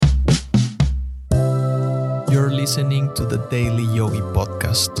listening to the Daily Yogi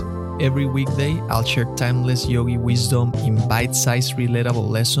Podcast. Every weekday, I'll share timeless yogi wisdom in bite-sized relatable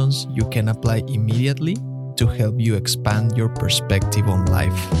lessons you can apply immediately to help you expand your perspective on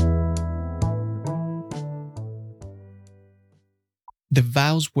life. The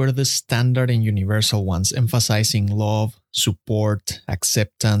vows were the standard and universal ones, emphasizing love, support,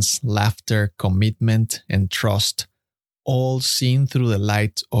 acceptance, laughter, commitment, and trust, all seen through the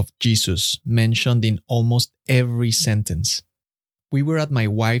light of Jesus, mentioned in almost every sentence. We were at my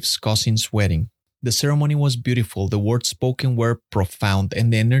wife's cousin's wedding. The ceremony was beautiful, the words spoken were profound,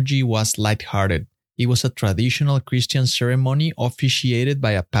 and the energy was lighthearted. It was a traditional Christian ceremony officiated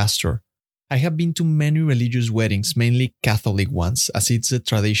by a pastor. I have been to many religious weddings, mainly Catholic ones, as it's the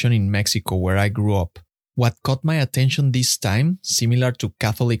tradition in Mexico where I grew up. What caught my attention this time, similar to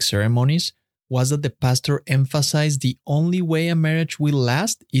Catholic ceremonies, was that the pastor emphasized the only way a marriage will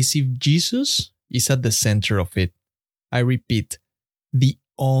last is if Jesus is at the center of it. I repeat, the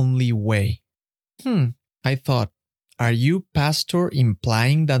only way. I thought, are you, pastor,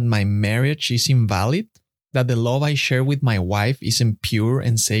 implying that my marriage is invalid? That the love I share with my wife isn't pure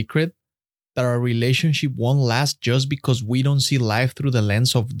and sacred? That our relationship won't last just because we don't see life through the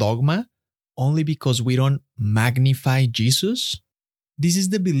lens of dogma? Only because we don't magnify Jesus? This is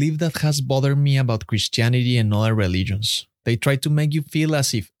the belief that has bothered me about Christianity and other religions. They try to make you feel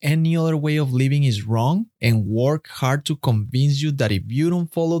as if any other way of living is wrong and work hard to convince you that if you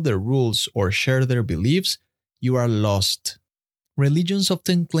don't follow their rules or share their beliefs, you are lost. Religions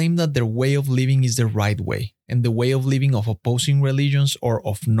often claim that their way of living is the right way, and the way of living of opposing religions or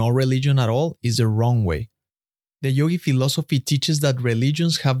of no religion at all is the wrong way. The yogi philosophy teaches that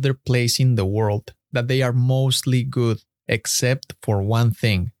religions have their place in the world, that they are mostly good, except for one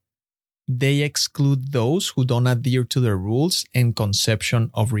thing. They exclude those who don't adhere to their rules and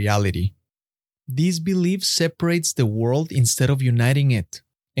conception of reality. This belief separates the world instead of uniting it.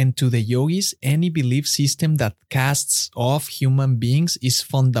 And to the yogis, any belief system that casts off human beings is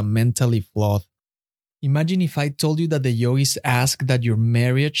fundamentally flawed. Imagine if I told you that the yogis ask that your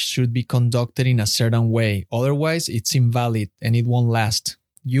marriage should be conducted in a certain way, otherwise it's invalid and it won't last.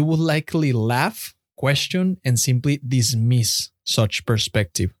 You would likely laugh, question, and simply dismiss such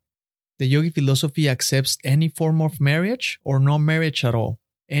perspective. The yogi philosophy accepts any form of marriage or no marriage at all,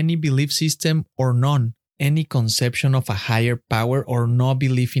 any belief system or none, any conception of a higher power or no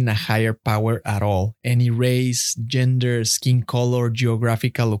belief in a higher power at all, any race, gender, skin color,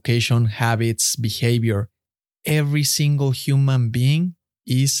 geographical location, habits, behavior. Every single human being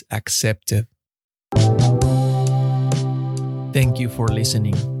is accepted. Thank you for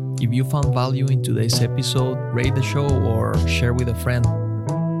listening. If you found value in today's episode, rate the show or share with a friend.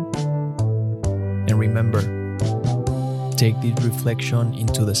 And remember, take this reflection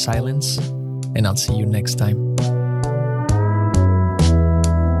into the silence, and I'll see you next time.